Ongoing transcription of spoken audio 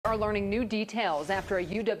Are learning new details after a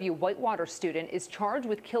UW-Whitewater student is charged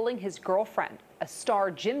with killing his girlfriend, a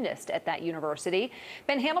star gymnast at that university.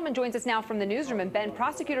 Ben Handelman joins us now from the newsroom. And Ben,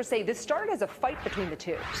 prosecutors say this started as a fight between the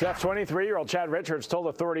two. Steph, 23-year-old Chad Richards told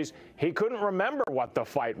authorities he couldn't remember what the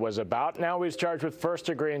fight was about. Now he's charged with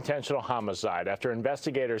first-degree intentional homicide after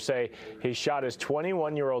investigators say he shot his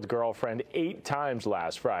 21-year-old girlfriend 8 times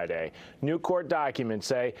last Friday. New court documents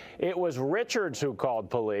say it was Richards who called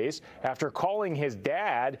police. After calling his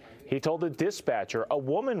dad, he told the dispatcher a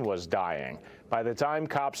woman was dying. By the time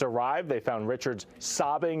cops arrived, they found Richards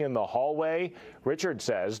sobbing in the hallway. Richards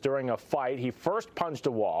says during a fight, he first punched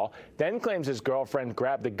a wall, then claims his girlfriend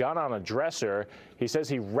grabbed the gun on a dresser. He says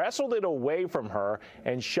he wrestled it away from her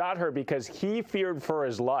and shot her because he feared for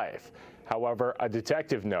his life. However, a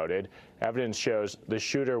detective noted evidence shows the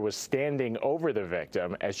shooter was standing over the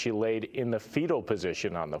victim as she laid in the fetal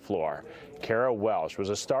position on the floor. Kara Welsh was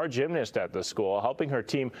a star gymnast at the school, helping her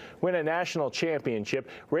team win a national championship.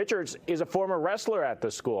 Richards is a former wrestler at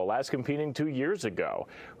the school, last competing 2 years ago.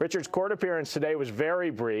 Richards' court appearance today was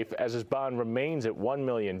very brief, as his bond remains at $1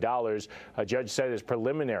 million. A judge set his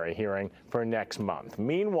preliminary hearing for next month.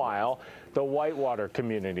 Meanwhile, the Whitewater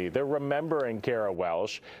community, they're remembering Kara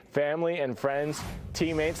Welsh. Family and friends,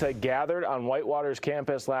 teammates that gathered on Whitewater's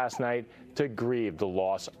campus last night to grieve the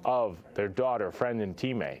loss of their daughter, friend, and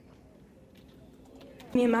teammate.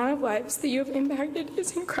 The amount of lives that you have impacted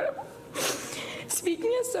is incredible.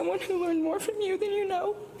 Speaking as someone who learned more from you than you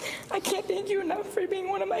know, I can't thank you enough for being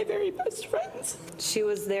one of my very best friends. She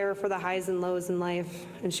was there for the highs and lows in life,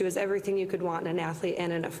 and she was everything you could want in an athlete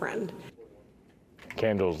and in a friend.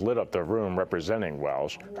 Candles lit up the room representing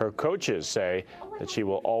Welsh. Her coaches say that she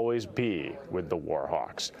will always be with the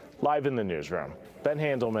Warhawks. Live in the newsroom, Ben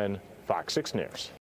Handelman, Fox 6 News.